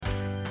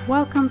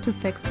Welcome to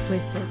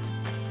Sexplicit,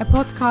 a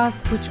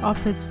podcast which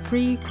offers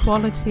free,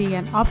 quality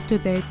and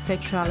up-to-date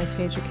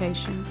sexuality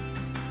education.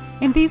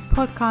 In this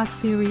podcast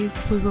series,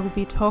 we will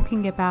be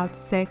talking about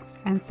sex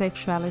and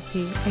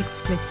sexuality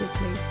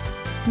explicitly.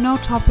 No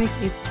topic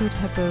is too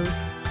taboo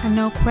and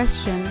no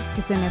question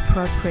is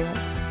inappropriate.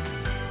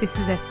 This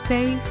is a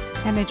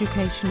safe and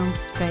educational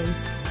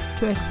space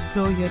to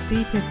explore your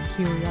deepest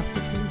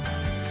curiosities.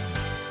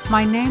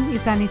 My name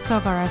is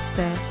Anissa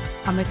Varaste.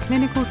 I'm a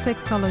clinical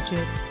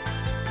sexologist,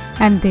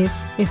 and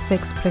this is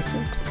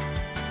Sexplicit.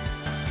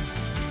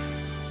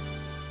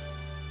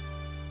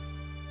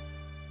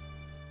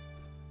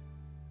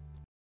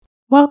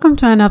 Welcome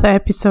to another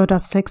episode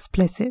of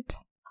Sexplicit.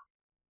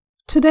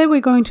 Today we're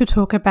going to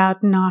talk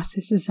about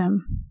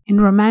narcissism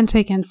in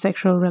romantic and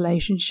sexual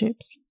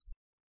relationships.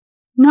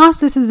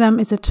 Narcissism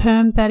is a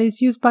term that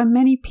is used by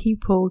many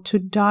people to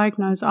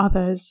diagnose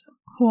others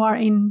who are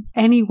in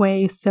any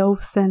way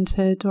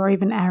self-centered or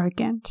even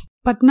arrogant.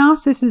 But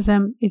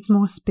narcissism is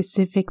more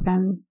specific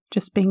than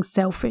just being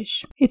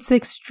selfish. It's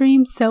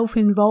extreme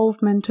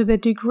self-involvement to the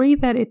degree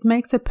that it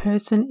makes a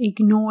person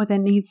ignore the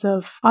needs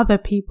of other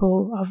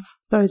people, of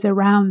those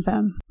around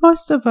them.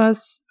 Most of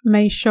us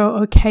may show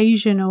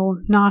occasional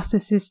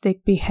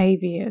narcissistic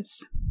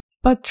behaviors,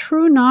 but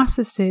true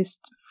narcissists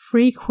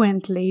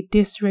frequently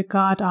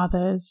disregard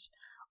others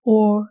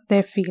or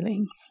their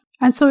feelings.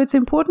 And so it's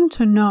important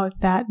to note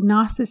that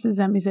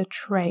narcissism is a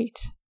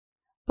trait,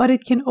 but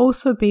it can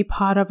also be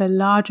part of a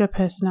larger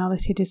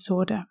personality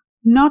disorder.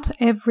 Not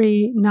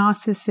every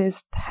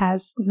narcissist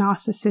has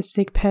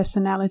narcissistic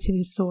personality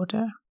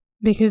disorder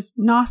because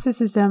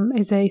narcissism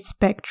is a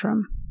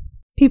spectrum.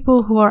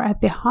 People who are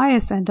at the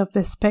highest end of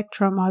the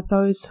spectrum are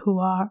those who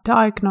are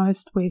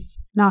diagnosed with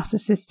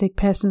narcissistic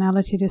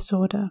personality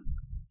disorder.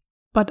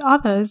 But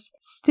others,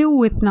 still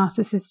with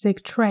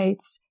narcissistic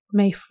traits,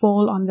 may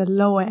fall on the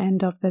lower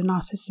end of the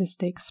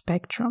narcissistic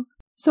spectrum.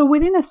 So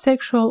within a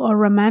sexual or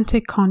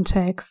romantic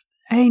context,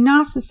 a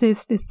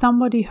narcissist is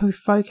somebody who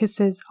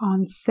focuses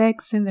on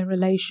sex in the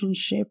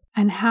relationship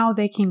and how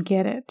they can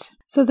get it.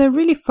 So they're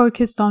really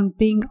focused on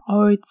being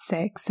owed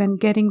sex and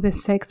getting the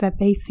sex that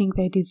they think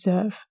they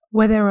deserve,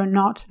 whether or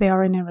not they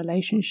are in a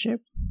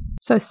relationship.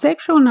 So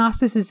sexual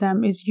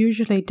narcissism is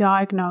usually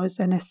diagnosed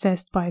and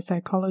assessed by a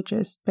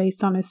psychologist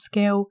based on a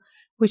scale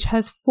which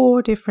has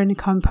 4 different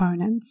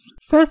components.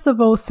 First of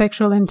all,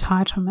 sexual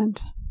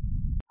entitlement.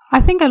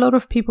 I think a lot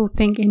of people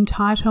think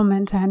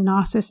entitlement and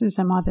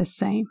narcissism are the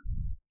same.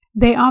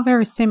 They are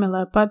very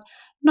similar, but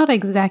not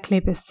exactly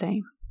the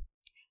same.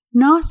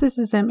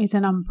 Narcissism is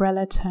an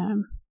umbrella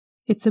term.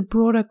 It's a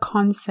broader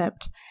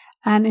concept,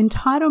 and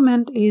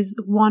entitlement is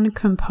one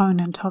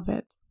component of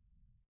it.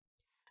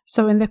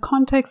 So in the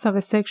context of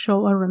a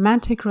sexual or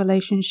romantic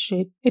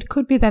relationship, it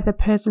could be that the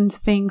person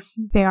thinks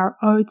they are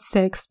owed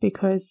sex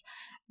because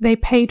they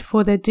paid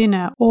for their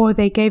dinner or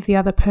they gave the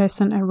other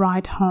person a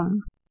ride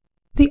home.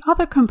 The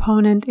other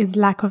component is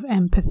lack of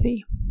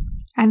empathy.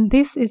 And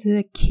this is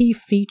a key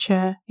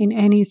feature in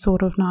any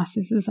sort of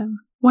narcissism.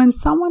 When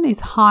someone is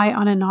high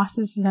on a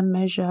narcissism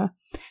measure,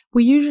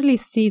 we usually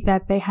see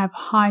that they have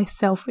high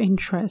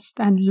self-interest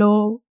and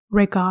low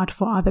regard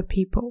for other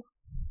people.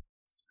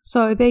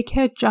 So they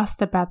care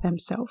just about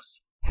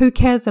themselves. Who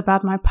cares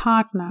about my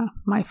partner,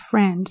 my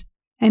friend,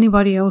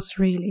 anybody else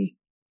really?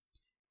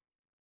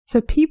 So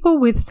people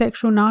with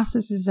sexual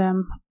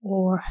narcissism,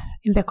 or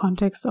in the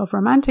context of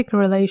romantic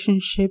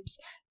relationships,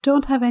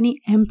 don't have any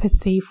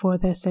empathy for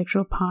their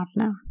sexual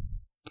partner.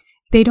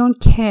 They don't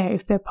care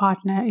if their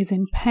partner is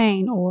in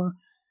pain or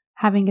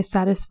having a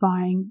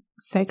satisfying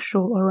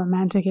sexual or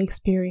romantic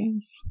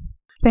experience.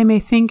 They may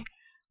think,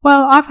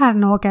 well, I've had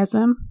an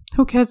orgasm.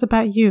 Who cares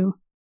about you?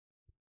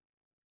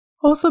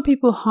 Also,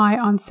 people high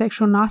on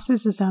sexual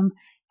narcissism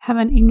have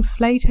an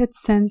inflated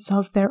sense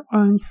of their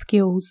own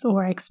skills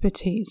or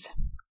expertise.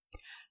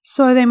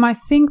 So they might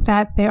think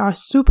that they are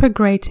super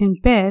great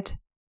in bed,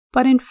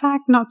 but in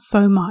fact not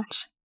so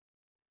much.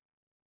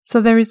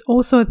 So there is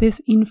also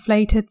this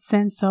inflated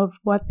sense of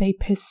what they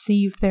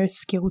perceive their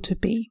skill to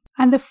be.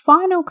 And the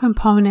final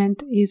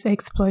component is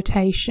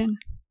exploitation.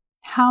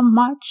 How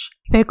much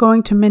they're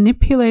going to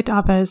manipulate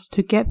others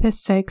to get the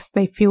sex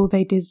they feel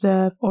they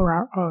deserve or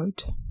are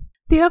owed.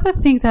 The other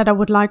thing that I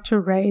would like to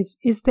raise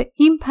is the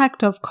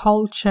impact of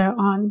culture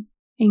on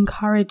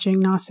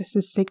encouraging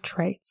narcissistic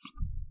traits.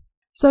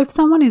 So if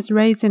someone is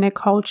raised in a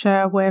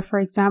culture where, for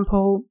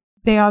example,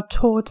 they are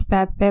taught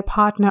that their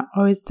partner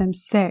owes them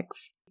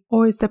sex,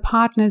 or is the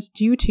partner's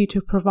duty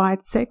to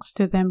provide sex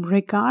to them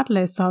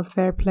regardless of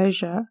their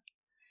pleasure,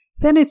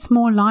 then it's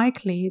more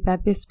likely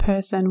that this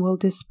person will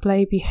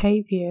display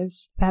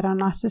behaviors that are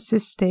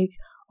narcissistic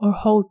or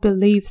hold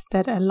beliefs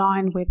that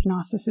align with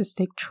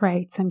narcissistic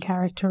traits and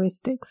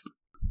characteristics.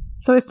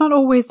 So it's not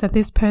always that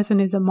this person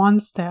is a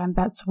monster and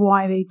that's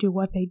why they do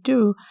what they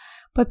do,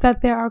 but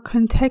that there are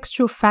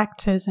contextual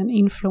factors and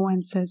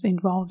influences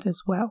involved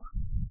as well.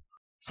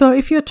 So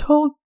if you're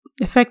told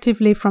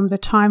effectively from the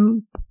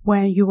time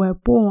when you were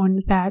born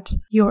that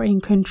you're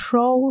in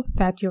control,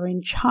 that you're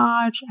in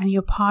charge, and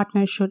your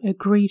partner should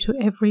agree to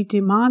every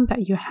demand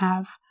that you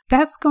have,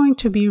 that's going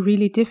to be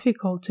really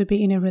difficult to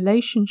be in a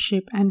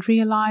relationship and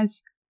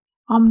realize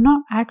I'm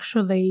not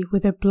actually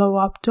with a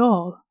blow-up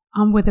doll.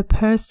 I'm with a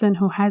person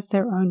who has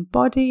their own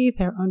body,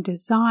 their own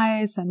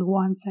desires and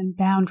wants and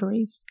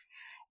boundaries.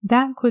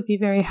 That could be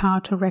very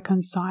hard to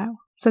reconcile.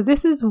 So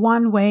this is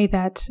one way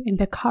that in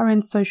the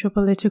current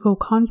socio-political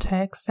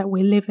context that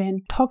we live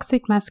in,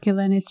 toxic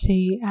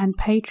masculinity and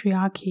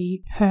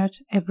patriarchy hurt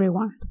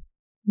everyone.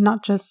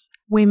 Not just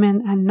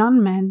women and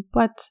non-men,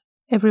 but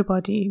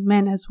everybody,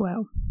 men as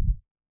well.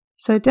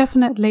 So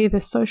definitely the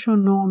social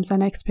norms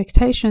and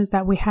expectations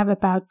that we have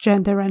about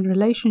gender and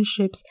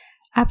relationships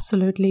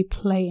absolutely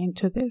play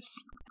into this.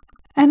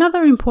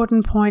 Another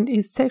important point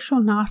is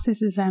sexual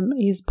narcissism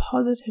is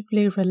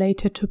positively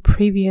related to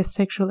previous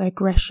sexual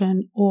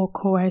aggression or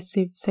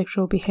coercive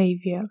sexual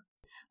behavior,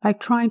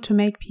 like trying to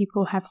make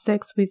people have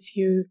sex with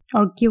you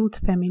or guilt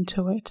them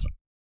into it.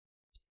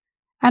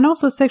 And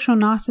also sexual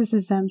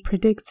narcissism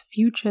predicts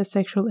future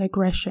sexual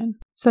aggression.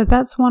 So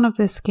that's one of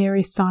the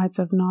scary sides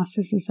of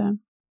narcissism.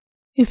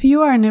 If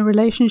you are in a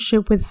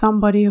relationship with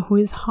somebody who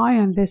is high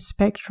on this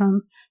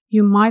spectrum,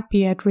 you might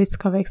be at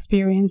risk of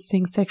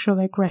experiencing sexual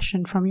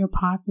aggression from your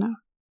partner.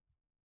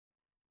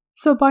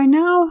 So by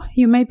now,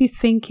 you may be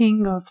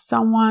thinking of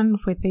someone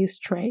with these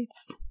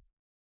traits.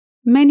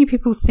 Many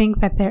people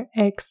think that their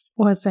ex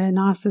was a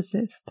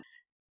narcissist.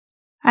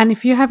 And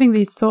if you're having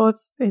these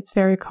thoughts, it's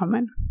very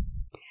common.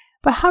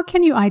 But how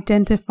can you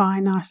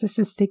identify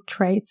narcissistic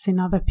traits in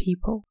other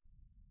people?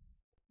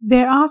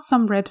 There are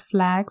some red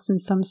flags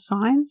and some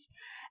signs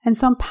and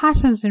some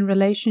patterns in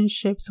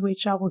relationships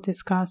which I will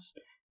discuss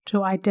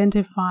to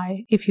identify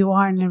if you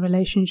are in a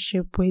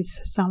relationship with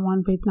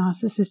someone with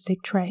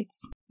narcissistic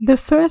traits. The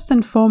first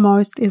and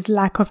foremost is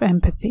lack of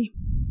empathy.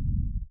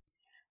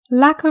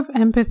 Lack of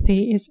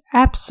empathy is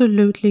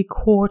absolutely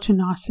core to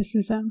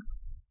narcissism.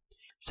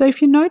 So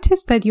if you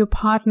notice that your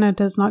partner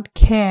does not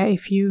care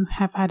if you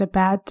have had a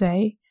bad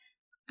day,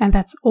 and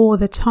that's all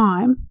the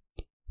time,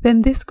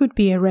 then this could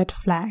be a red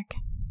flag.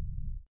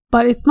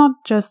 But it's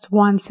not just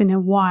once in a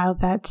while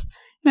that,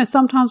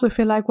 sometimes we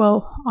feel like,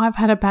 well, I've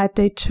had a bad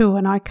day too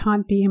and I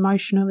can't be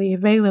emotionally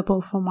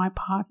available for my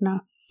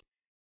partner.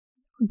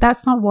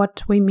 That's not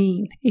what we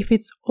mean. If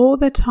it's all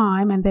the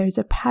time and there's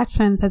a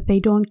pattern that they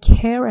don't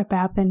care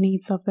about the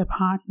needs of the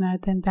partner,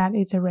 then that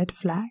is a red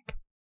flag.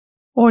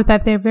 Or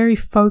that they're very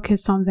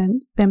focused on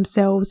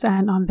themselves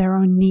and on their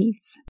own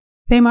needs.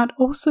 They might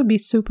also be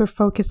super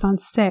focused on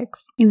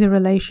sex in the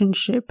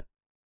relationship.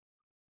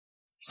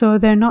 So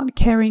they're not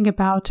caring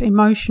about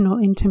emotional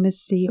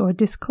intimacy or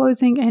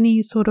disclosing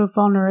any sort of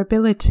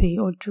vulnerability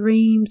or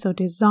dreams or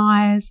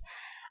desires,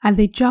 and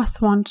they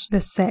just want the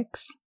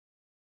sex.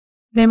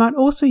 They might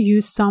also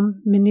use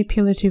some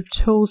manipulative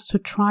tools to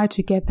try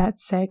to get that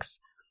sex.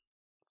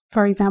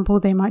 For example,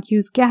 they might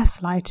use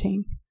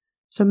gaslighting,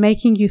 so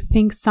making you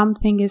think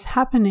something is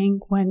happening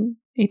when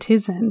it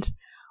isn't,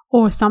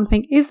 or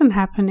something isn't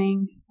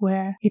happening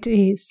where it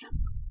is.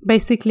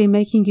 Basically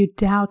making you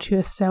doubt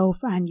yourself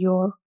and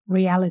your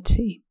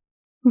reality.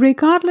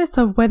 Regardless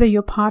of whether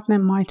your partner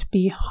might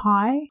be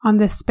high on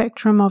the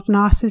spectrum of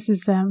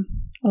narcissism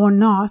or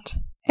not,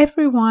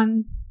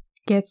 everyone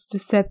gets to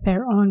set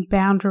their own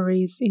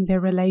boundaries in their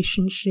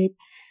relationship,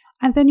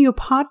 and then your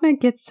partner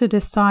gets to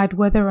decide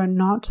whether or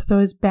not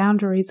those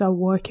boundaries are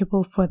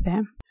workable for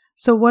them.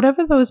 So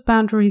whatever those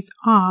boundaries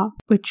are,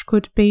 which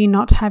could be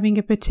not having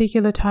a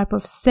particular type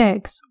of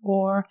sex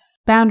or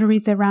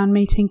boundaries around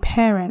meeting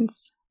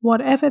parents,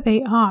 whatever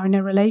they are in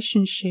a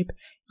relationship,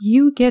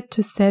 you get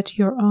to set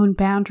your own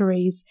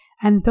boundaries,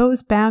 and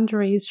those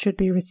boundaries should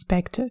be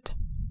respected.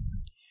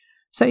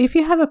 So if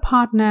you have a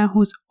partner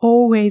who's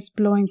always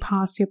blowing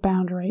past your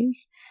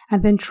boundaries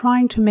and then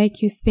trying to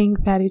make you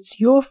think that it's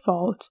your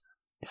fault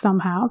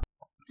somehow,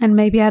 and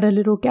maybe add a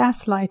little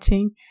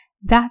gaslighting,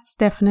 that's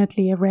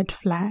definitely a red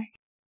flag.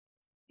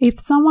 If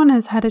someone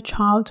has had a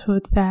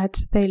childhood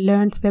that they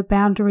learned their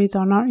boundaries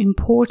are not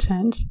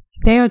important,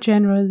 they are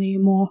generally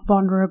more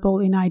vulnerable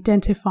in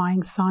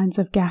identifying signs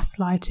of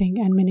gaslighting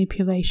and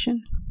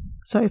manipulation.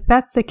 So if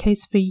that's the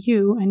case for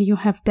you and you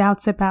have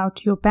doubts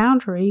about your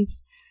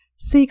boundaries,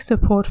 seek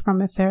support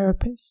from a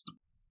therapist.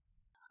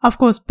 Of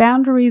course,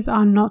 boundaries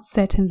are not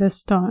set in the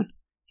stone.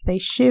 They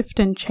shift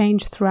and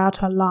change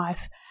throughout our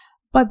life.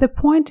 But the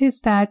point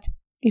is that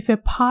if a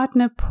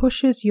partner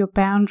pushes your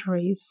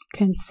boundaries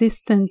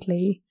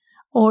consistently,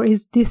 or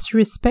is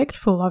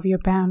disrespectful of your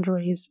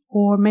boundaries,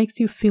 or makes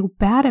you feel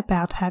bad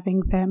about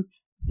having them,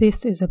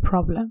 this is a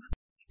problem.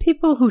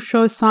 People who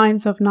show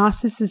signs of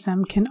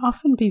narcissism can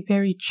often be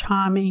very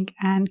charming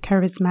and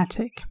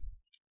charismatic.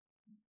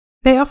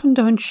 They often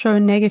don't show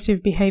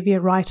negative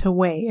behavior right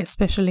away,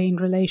 especially in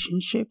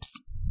relationships.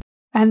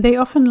 And they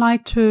often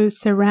like to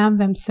surround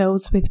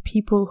themselves with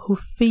people who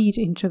feed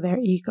into their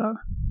ego.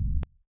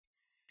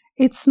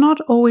 It's not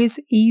always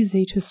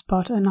easy to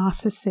spot a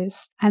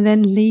narcissist and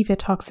then leave a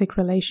toxic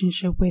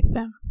relationship with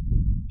them.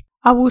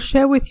 I will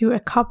share with you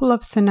a couple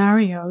of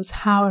scenarios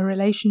how a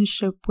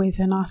relationship with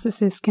a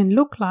narcissist can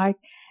look like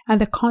and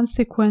the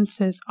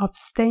consequences of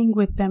staying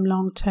with them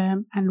long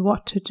term and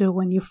what to do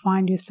when you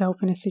find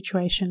yourself in a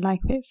situation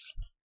like this.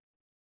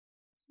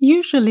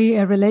 Usually,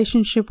 a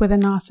relationship with a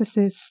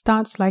narcissist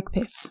starts like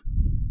this.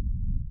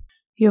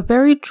 You're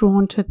very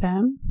drawn to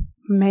them.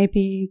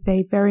 Maybe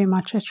they very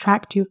much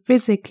attract you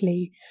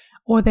physically,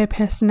 or their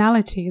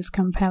personality is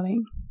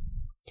compelling.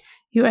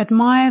 You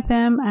admire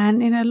them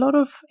and in a lot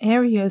of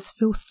areas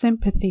feel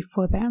sympathy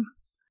for them.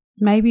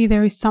 Maybe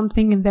there is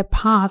something in their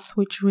past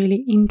which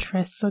really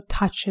interests or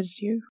touches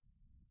you.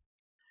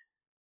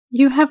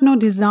 You have no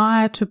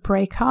desire to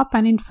break up,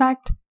 and in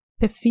fact,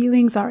 the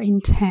feelings are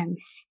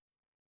intense,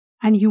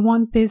 and you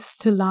want this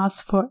to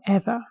last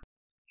forever.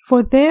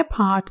 For their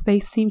part, they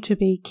seem to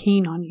be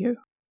keen on you.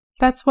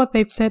 That's what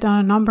they've said on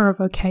a number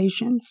of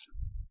occasions.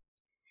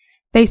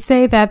 They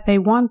say that they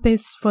want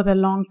this for the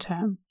long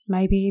term,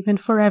 maybe even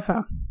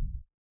forever.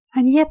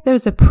 And yet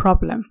there's a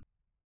problem.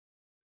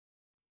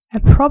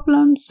 A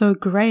problem so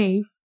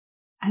grave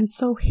and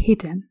so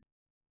hidden.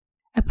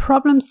 A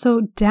problem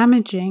so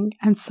damaging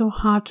and so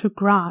hard to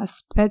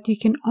grasp that you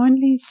can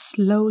only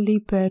slowly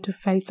bear to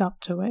face up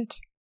to it.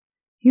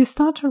 You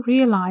start to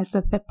realize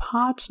that the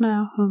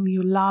partner whom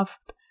you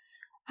loved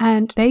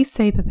and they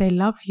say that they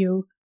love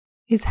you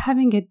is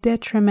having a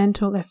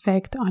detrimental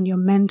effect on your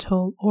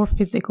mental or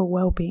physical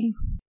well-being.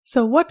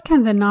 So what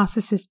can the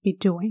narcissist be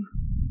doing?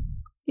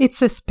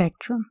 It's a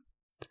spectrum.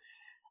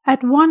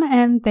 At one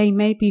end, they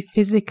may be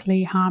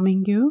physically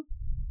harming you,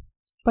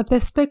 but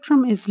the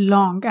spectrum is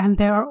long and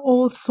there are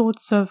all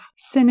sorts of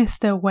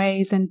sinister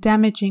ways and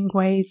damaging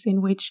ways in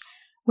which,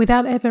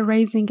 without ever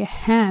raising a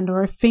hand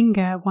or a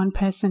finger, one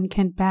person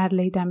can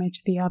badly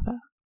damage the other.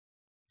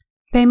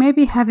 They may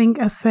be having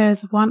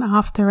affairs one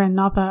after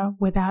another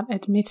without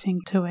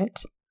admitting to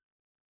it,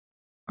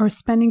 or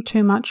spending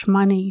too much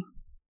money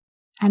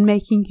and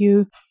making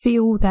you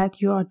feel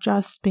that you are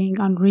just being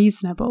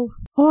unreasonable.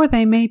 Or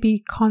they may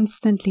be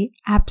constantly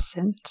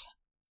absent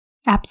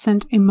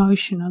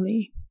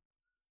emotionally.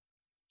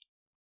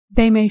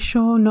 They may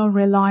show no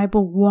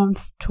reliable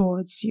warmth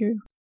towards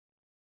you.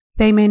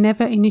 They may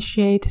never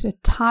initiate a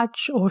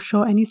touch or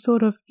show any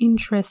sort of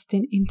interest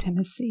in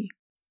intimacy.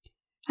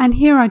 And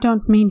here I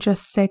don't mean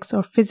just sex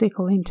or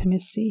physical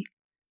intimacy,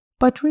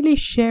 but really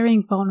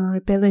sharing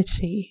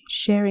vulnerability,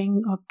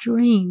 sharing of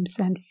dreams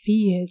and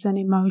fears and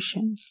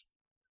emotions.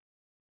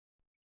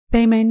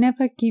 They may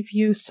never give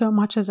you so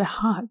much as a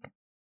hug.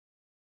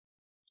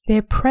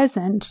 They're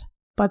present,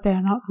 but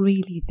they're not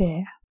really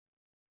there.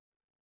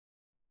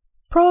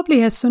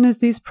 Probably as soon as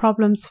these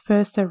problems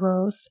first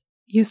arose,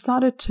 you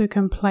started to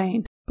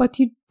complain, but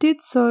you did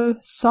so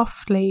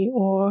softly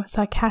or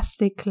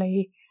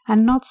sarcastically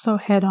and not so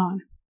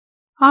head-on.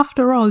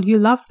 After all, you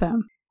love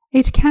them.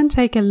 It can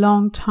take a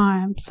long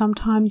time,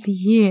 sometimes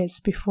years,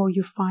 before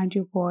you find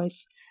your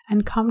voice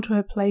and come to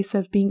a place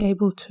of being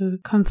able to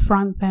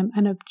confront them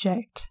and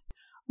object.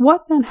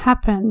 What then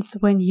happens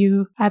when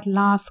you at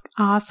last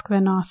ask the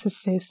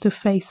narcissist to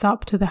face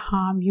up to the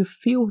harm you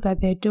feel that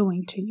they're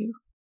doing to you?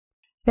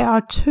 There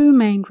are two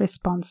main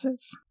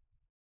responses.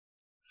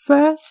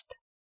 First,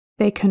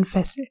 they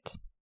confess it.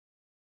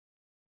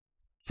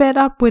 Fed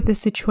up with the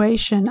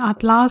situation,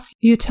 at last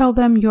you tell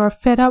them you are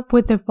fed up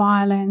with the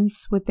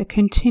violence, with the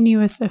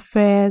continuous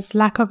affairs,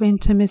 lack of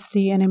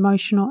intimacy and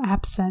emotional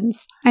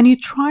absence, and you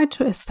try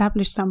to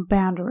establish some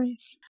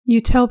boundaries.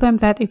 You tell them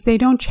that if they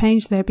don't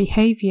change their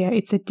behavior,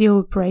 it's a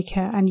deal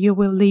breaker and you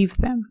will leave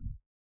them.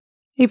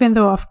 Even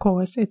though, of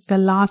course, it's the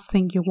last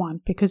thing you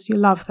want because you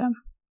love them.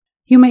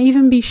 You may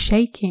even be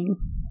shaking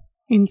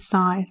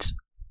inside,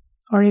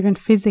 or even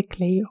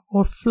physically,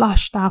 or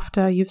flushed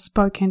after you've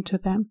spoken to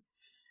them.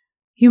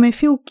 You may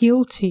feel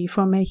guilty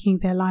for making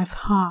their life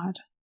hard.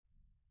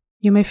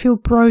 You may feel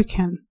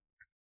broken.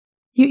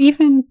 You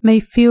even may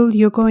feel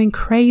you're going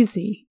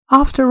crazy.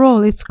 After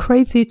all, it's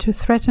crazy to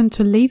threaten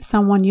to leave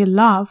someone you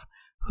love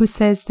who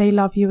says they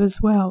love you as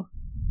well.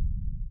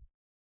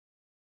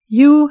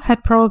 You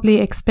had probably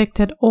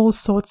expected all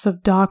sorts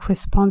of dark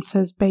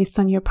responses based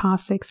on your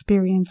past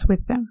experience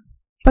with them.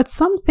 But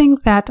something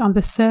that on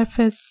the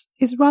surface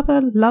is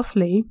rather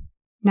lovely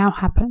now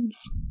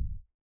happens.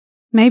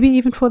 Maybe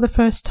even for the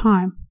first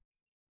time.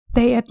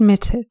 They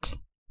admit it.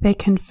 They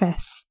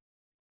confess.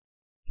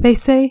 They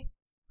say,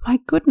 "My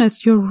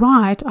goodness, you're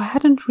right. I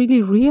hadn't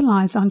really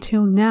realized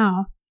until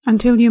now,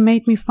 until you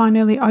made me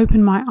finally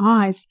open my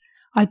eyes.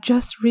 I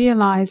just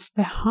realized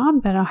the harm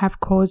that I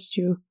have caused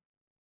you.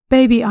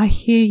 Baby, I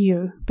hear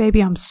you.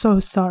 Baby, I'm so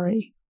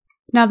sorry."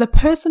 Now the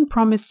person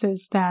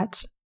promises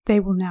that they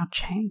will now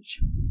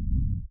change.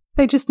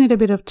 They just need a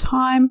bit of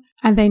time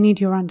and they need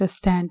your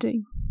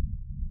understanding.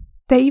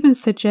 They even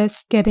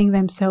suggest getting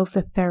themselves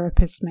a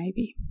therapist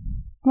maybe,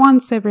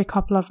 once every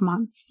couple of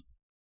months.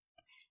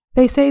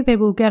 They say they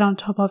will get on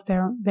top of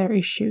their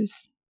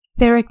issues.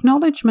 Their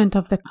acknowledgement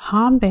of the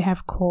harm they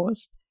have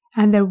caused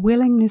and their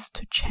willingness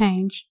to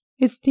change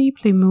is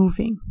deeply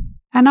moving.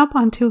 And up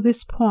until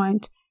this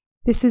point,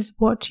 this is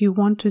what you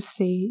want to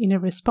see in a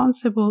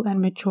responsible and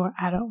mature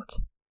adult.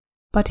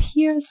 But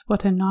here's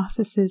what a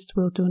narcissist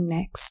will do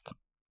next.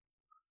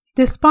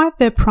 Despite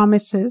their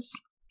promises,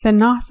 the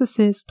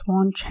narcissist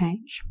won't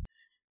change.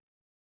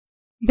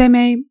 They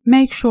may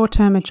make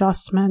short-term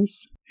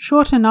adjustments,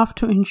 short enough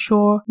to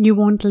ensure you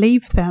won't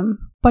leave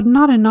them, but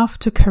not enough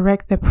to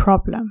correct the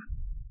problem.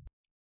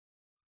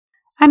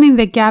 And in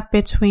the gap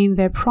between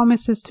their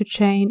promises to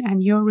change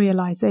and your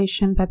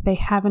realization that they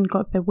haven't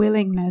got the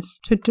willingness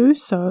to do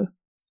so,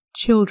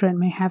 children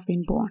may have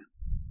been born.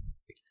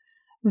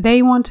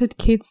 They wanted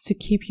kids to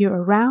keep you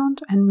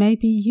around, and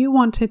maybe you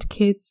wanted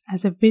kids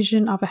as a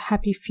vision of a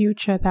happy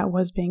future that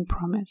was being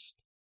promised.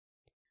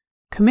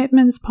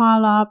 Commitments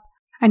pile up,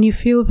 and you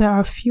feel there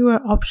are fewer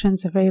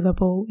options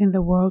available in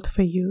the world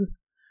for you.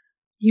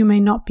 You may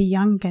not be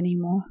young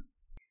anymore.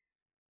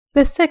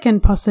 The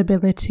second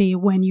possibility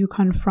when you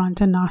confront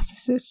a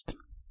narcissist,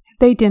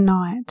 they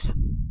deny it.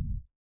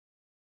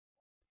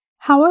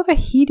 However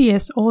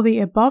hideous all the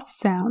above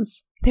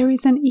sounds, there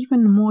is an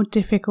even more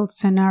difficult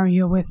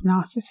scenario with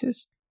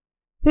narcissists.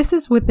 This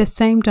is with the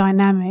same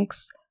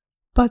dynamics,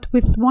 but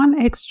with one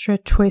extra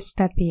twist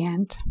at the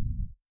end.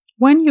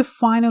 When you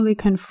finally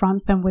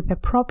confront them with the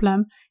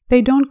problem,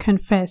 they don't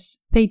confess,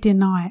 they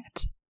deny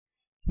it.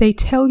 They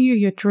tell you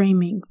you're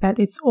dreaming, that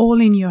it's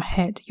all in your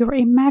head, you're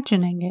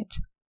imagining it.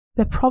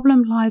 The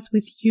problem lies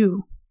with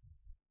you.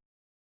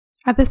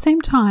 At the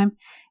same time,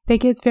 they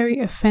get very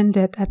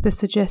offended at the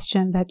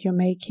suggestion that you're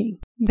making.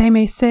 They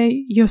may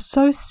say, "You're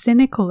so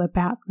cynical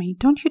about me.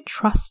 Don't you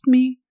trust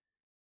me?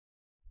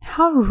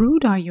 How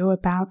rude are you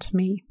about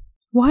me?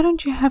 Why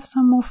don't you have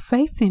some more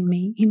faith in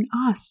me, in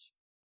us?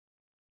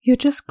 You're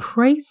just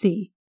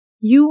crazy.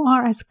 You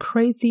are as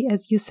crazy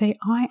as you say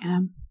I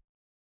am.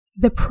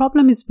 The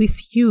problem is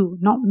with you,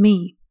 not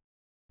me."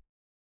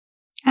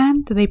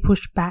 And they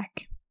push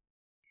back.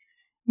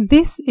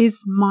 This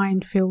is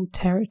minefield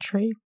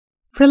territory.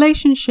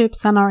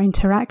 Relationships and our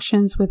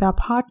interactions with our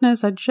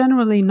partners are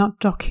generally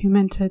not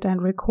documented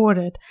and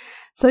recorded,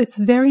 so it's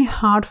very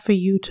hard for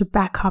you to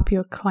back up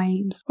your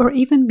claims or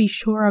even be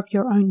sure of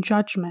your own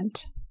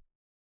judgment.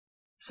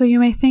 So you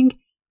may think,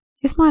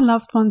 is my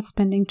loved one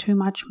spending too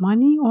much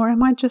money, or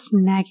am I just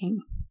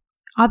nagging?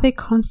 Are they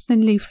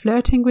constantly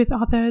flirting with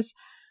others,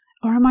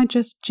 or am I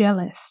just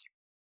jealous?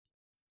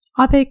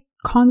 Are they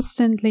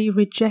constantly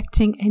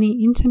rejecting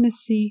any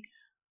intimacy,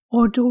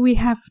 or do we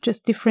have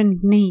just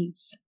different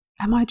needs?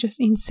 Am I just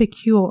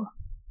insecure?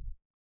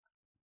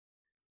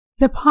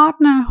 The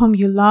partner whom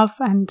you love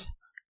and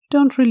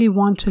don't really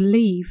want to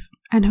leave,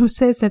 and who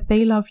says that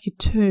they love you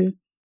too,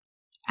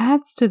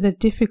 adds to the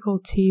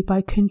difficulty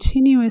by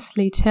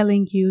continuously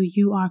telling you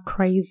you are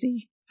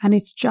crazy and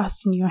it's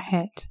just in your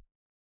head,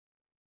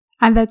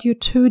 and that you're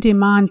too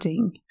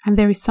demanding and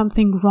there is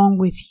something wrong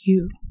with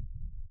you.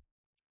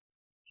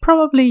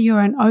 Probably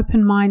you're an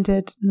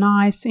open-minded,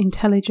 nice,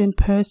 intelligent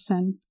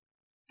person,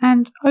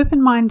 and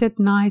open-minded,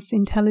 nice,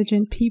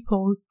 intelligent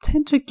people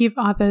tend to give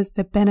others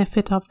the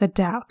benefit of the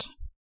doubt.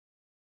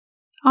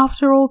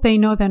 After all, they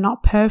know they're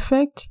not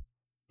perfect,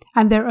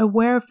 and they're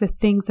aware of the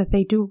things that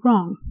they do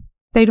wrong.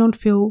 They don't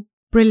feel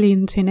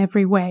brilliant in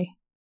every way.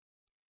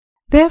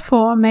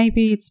 Therefore,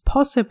 maybe it's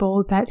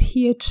possible that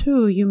here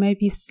too you may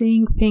be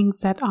seeing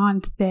things that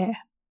aren't there.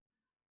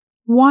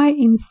 Why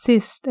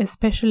insist,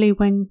 especially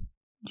when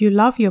you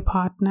love your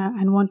partner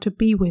and want to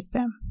be with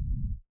them?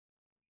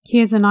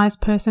 Here's a nice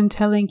person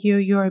telling you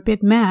you're a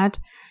bit mad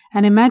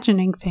and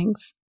imagining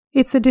things.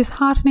 It's a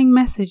disheartening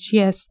message,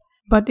 yes,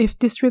 but if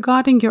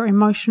disregarding your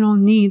emotional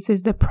needs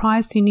is the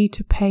price you need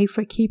to pay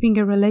for keeping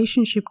a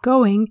relationship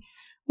going,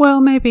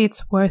 well, maybe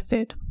it's worth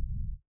it.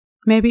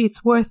 Maybe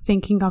it's worth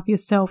thinking of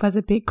yourself as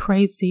a bit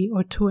crazy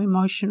or too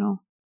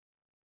emotional.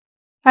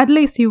 At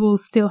least you will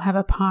still have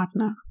a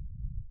partner.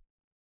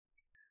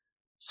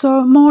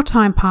 So more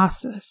time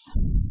passes,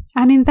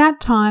 and in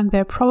that time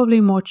there are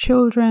probably more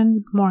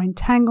children, more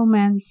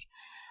entanglements,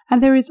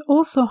 and there is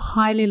also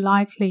highly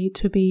likely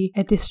to be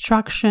a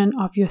destruction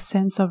of your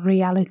sense of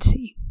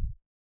reality.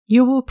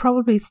 You will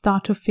probably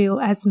start to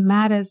feel as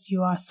mad as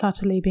you are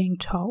subtly being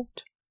told.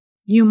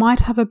 You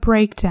might have a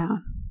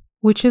breakdown,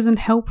 which isn't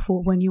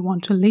helpful when you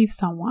want to leave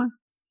someone.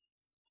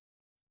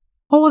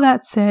 All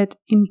that said,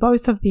 in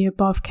both of the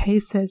above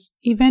cases,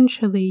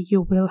 eventually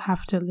you will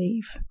have to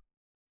leave.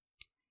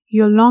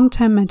 Your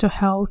long-term mental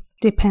health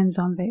depends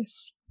on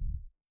this.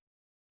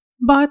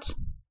 But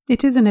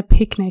it isn't a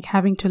picnic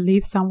having to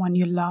leave someone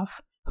you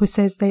love, who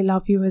says they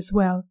love you as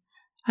well,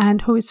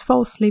 and who is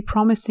falsely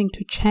promising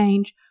to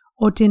change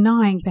or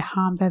denying the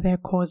harm that they're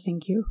causing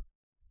you.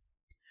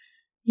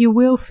 You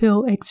will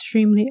feel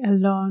extremely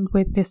alone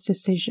with this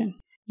decision.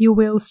 You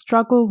will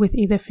struggle with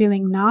either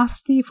feeling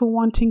nasty for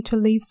wanting to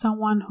leave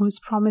someone who is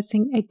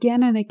promising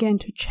again and again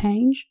to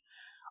change,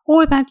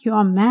 or that you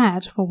are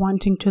mad for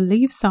wanting to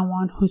leave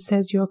someone who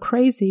says you're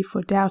crazy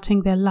for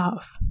doubting their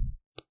love.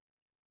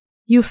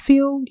 You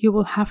feel you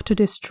will have to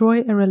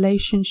destroy a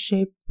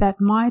relationship that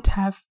might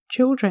have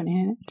children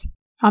in it,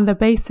 on the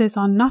basis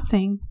on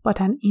nothing but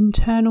an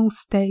internal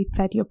state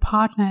that your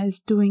partner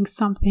is doing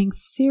something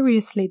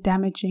seriously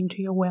damaging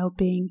to your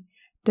well-being,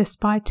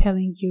 despite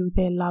telling you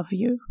they love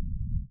you.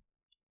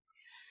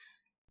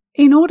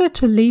 In order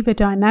to leave a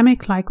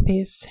dynamic like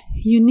this,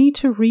 you need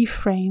to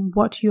reframe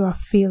what you are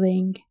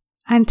feeling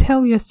and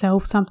tell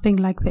yourself something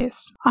like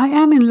this. I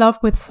am in love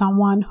with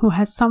someone who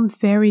has some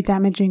very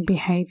damaging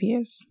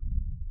behaviors.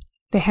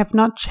 They have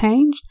not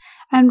changed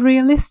and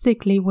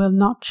realistically will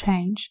not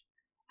change,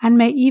 and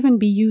may even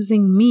be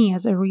using me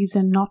as a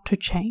reason not to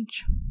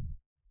change.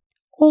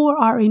 Or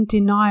are in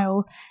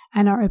denial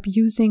and are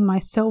abusing my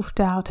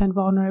self-doubt and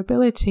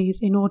vulnerabilities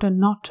in order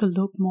not to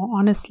look more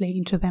honestly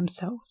into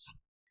themselves.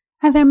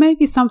 And there may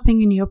be something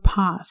in your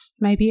past,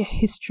 maybe a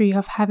history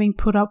of having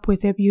put up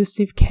with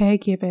abusive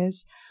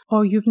caregivers,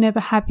 or you've never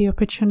had the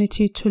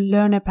opportunity to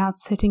learn about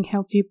setting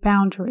healthy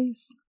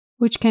boundaries,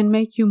 which can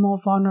make you more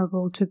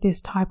vulnerable to this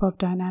type of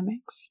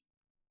dynamics.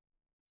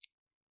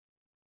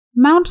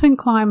 Mountain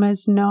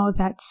climbers know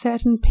that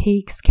certain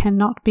peaks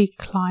cannot be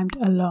climbed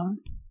alone.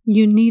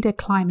 You need a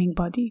climbing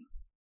buddy.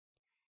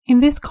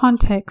 In this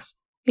context,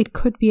 it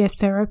could be a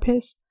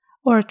therapist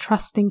or a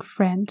trusting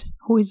friend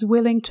who is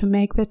willing to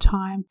make the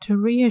time to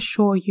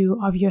reassure you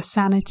of your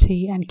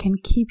sanity and can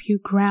keep you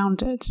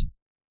grounded,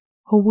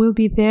 who will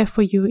be there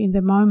for you in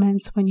the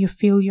moments when you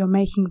feel you're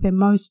making the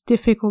most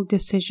difficult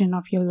decision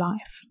of your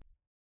life.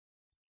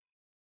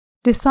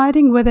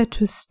 Deciding whether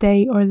to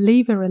stay or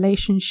leave a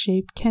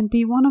relationship can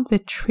be one of the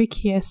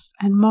trickiest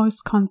and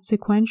most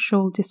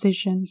consequential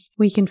decisions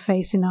we can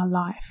face in our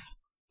life.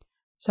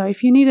 So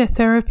if you need a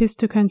therapist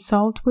to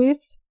consult with,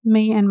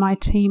 me and my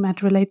team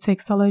at Relate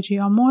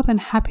Sexology are more than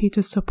happy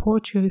to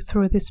support you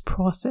through this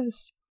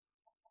process.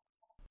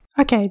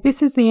 Okay,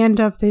 this is the end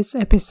of this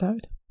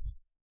episode.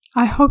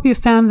 I hope you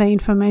found the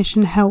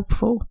information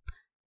helpful.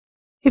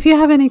 If you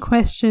have any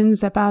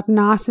questions about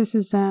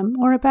narcissism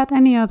or about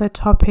any other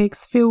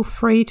topics, feel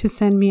free to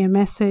send me a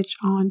message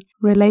on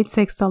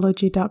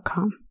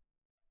relatesexology.com.